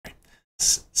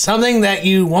Something that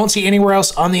you won't see anywhere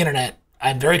else on the internet.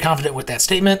 I'm very confident with that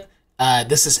statement.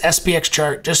 This is SPX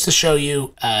chart just to show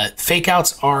you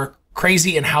fakeouts are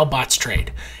crazy and how bots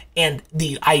trade. And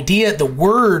the idea, the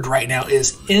word right now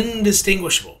is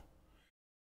indistinguishable.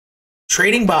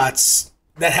 Trading bots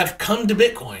that have come to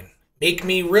Bitcoin make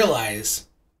me realize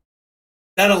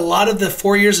that a lot of the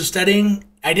 4 years of studying,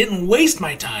 I didn't waste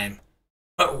my time.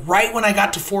 But right when I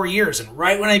got to 4 years and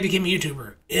right when I became a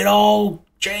YouTuber, it all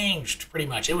changed pretty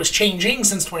much. It was changing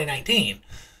since 2019.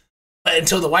 But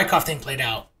until the Wyckoff thing played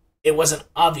out, it wasn't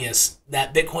obvious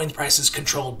that Bitcoin's price is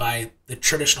controlled by the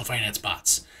traditional finance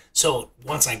bots. So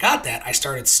once I got that, I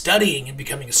started studying and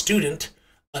becoming a student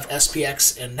of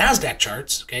SPX and Nasdaq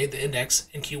charts, okay, the index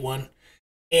in Q1.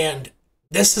 And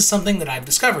this is something that I've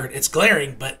discovered. It's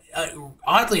glaring, but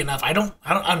oddly enough, I don't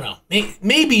know.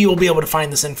 Maybe you'll be able to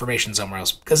find this information somewhere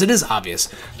else because it is obvious,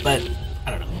 but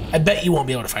I don't know. I bet you won't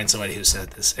be able to find somebody who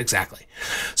said this exactly.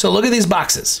 So look at these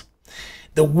boxes.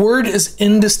 The word is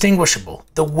indistinguishable.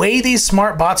 The way these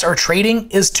smart bots are trading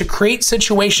is to create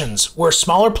situations where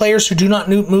smaller players who do not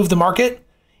move the market,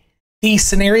 the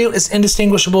scenario is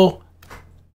indistinguishable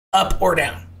up or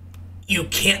down. You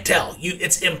can't tell.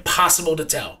 It's impossible to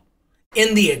tell.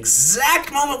 In the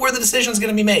exact moment where the decision is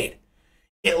going to be made,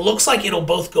 it looks like it'll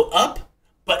both go up,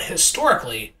 but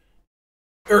historically,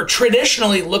 or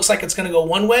traditionally, looks like it's going to go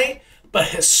one way,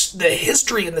 but the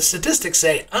history and the statistics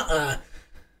say,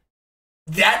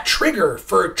 that trigger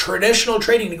for traditional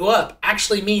trading to go up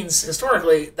actually means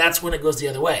historically that's when it goes the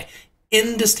other way.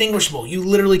 Indistinguishable. You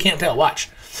literally can't tell. Watch.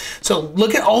 So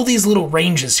look at all these little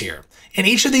ranges here. And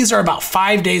each of these are about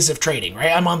 5 days of trading,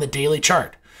 right? I'm on the daily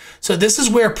chart. So this is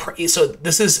where,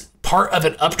 this is part of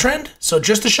an uptrend. So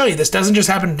just to show you, this doesn't just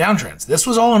happen in downtrends. This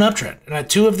was all an uptrend. And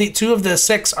two of the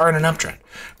 6 are in an uptrend,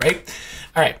 right?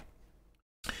 All right.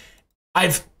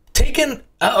 I've taken,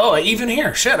 oh, even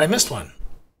here, shit, I missed one.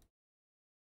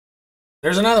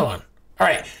 There's another one. All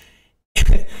right.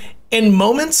 In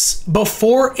moments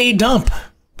before a dump,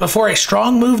 before a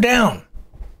strong move down,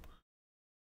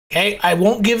 okay, I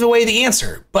won't give away the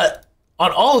answer, but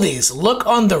on all of these, look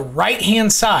on the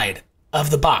right-hand side of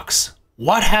the box.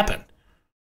 What happened?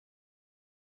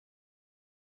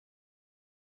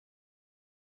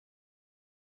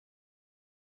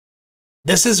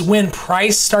 This is when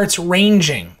price starts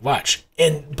ranging. Watch.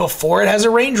 And before it has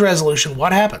a range resolution,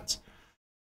 what happens?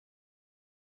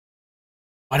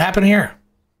 What happened here?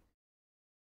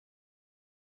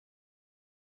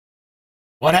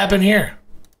 What happened here?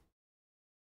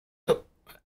 Oh,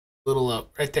 little low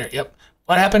right there. Yep.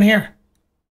 What happened here?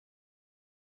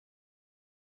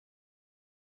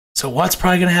 So what's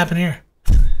probably going to happen here?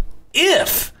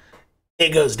 If it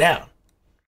goes down.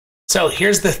 So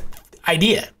here's the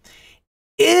idea.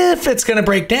 If it's going to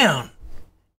break down,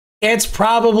 it's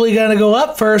probably going to go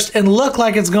up first and look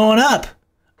like it's going up.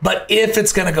 But if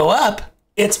it's going to go up,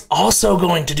 it's also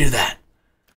going to do that.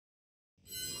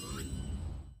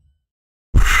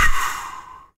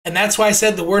 And that's why I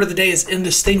said the word of the day is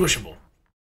indistinguishable.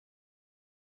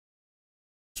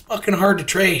 It's fucking hard to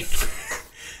trade.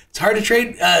 It's hard to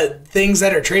trade things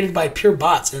that are traded by pure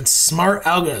bots and smart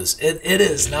algos. It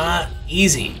is not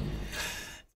easy.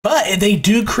 But they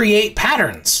do create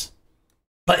patterns.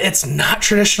 But it's not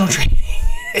traditional trading.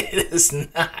 It is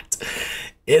not.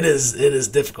 It is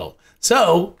difficult.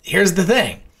 So here's the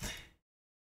thing.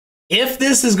 If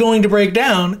this is going to break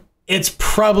down, it's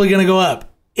probably going to go up.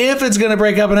 If it's going to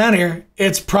break up and out of here,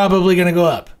 it's probably going to go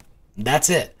up. That's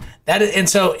it. But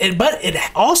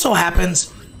it also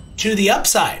happens to the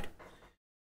upside.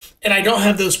 And I don't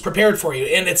have those prepared for you.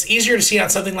 And it's easier to see on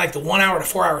something like the 1 hour to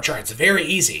 4 hour charts. Very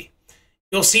easy.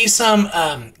 You'll see some,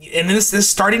 and this is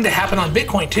starting to happen on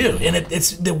Bitcoin too. And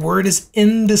the word is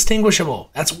indistinguishable.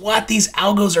 That's what these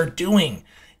algos are doing.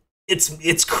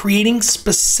 It's creating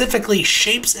specifically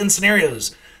shapes and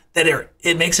scenarios that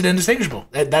it makes it indistinguishable.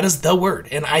 That is the word.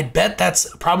 And I bet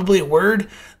that's probably a word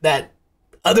that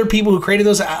other people who created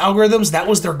those algorithms, that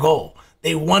was their goal.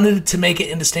 They wanted to make it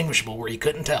indistinguishable where you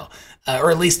couldn't tell.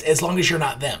 Or at least as long as you're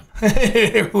not them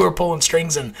who are pulling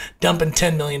strings and dumping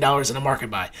 $10 million in a market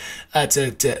buy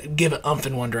to give an umph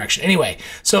in one direction. Anyway,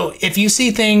 so if you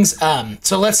see things,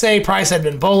 so let's say price had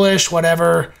been bullish,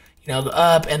 whatever, go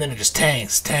up, and then it just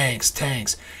tanks.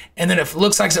 And then it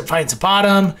looks like it finds a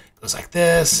bottom, it goes like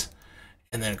this,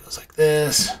 and then it goes like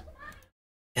this,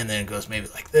 and then it goes maybe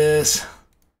like this.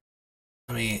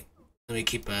 Let me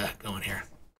keep going here.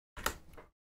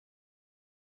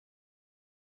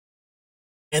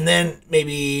 And then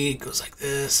maybe it goes like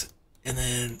this, and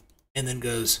then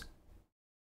goes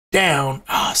down.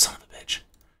 Oh, son of a bitch.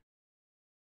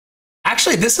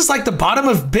 Actually, this is like the bottom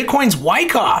of Bitcoin's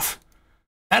Wyckoff.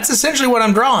 That's essentially what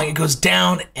I'm drawing. It goes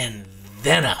down and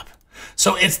then up.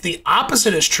 So it's the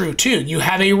opposite is true too. You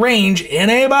have a range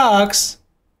in a box,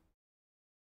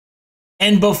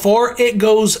 and before it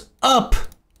goes up,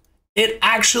 it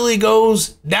actually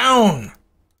goes down.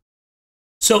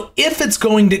 So if it's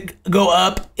going to go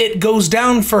up, it goes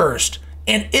down first.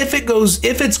 And if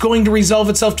it's going to resolve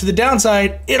itself to the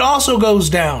downside, it also goes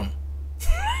down.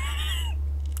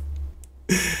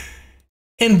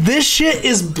 And this shit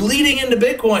is bleeding into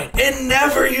Bitcoin. It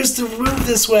never used to move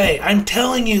this way. I'm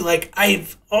telling you, like,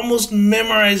 I've almost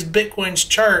memorized Bitcoin's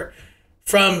chart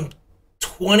from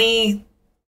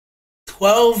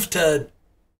 2012 to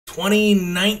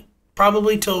 2019,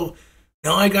 probably till,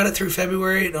 no, I got it through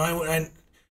February. No,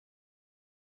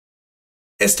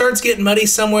 it starts getting muddy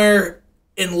somewhere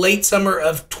in late summer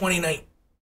of 2019.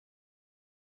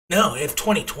 No, of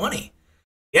 2020.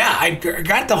 Yeah, I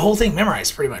got the whole thing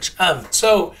memorized pretty much.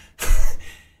 So,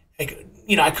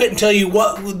 I couldn't tell you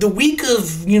what the week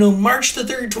of, March the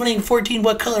 3rd, 2014,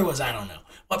 what color was, I don't know.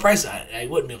 What price, I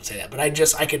wouldn't be able to say that, but I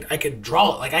could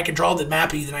draw it. Like, I could draw the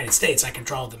map of the United States. I could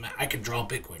draw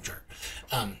Bitcoin chart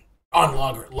on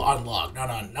log, not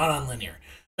on linear.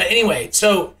 But anyway,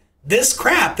 so this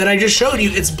crap that I just showed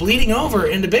you, it's bleeding over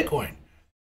into Bitcoin.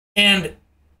 And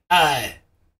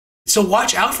so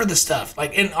watch out for this stuff.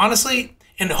 Like, and honestly,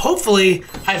 and hopefully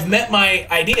I've met my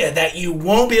idea that you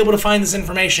won't be able to find this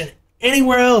information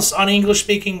anywhere else on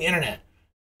English-speaking internet.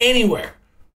 Anywhere.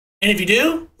 And if you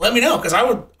do, let me know, because I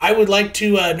would like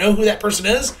to know who that person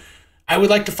is. I would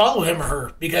like to follow him or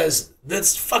her, because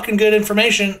that's fucking good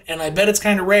information, and I bet it's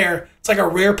kind of rare. It's like a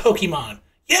rare Pokemon.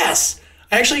 Yes!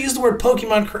 I actually used the word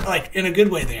Pokemon like in a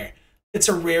good way there. It's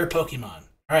a rare Pokemon.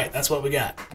 All right, that's what we got.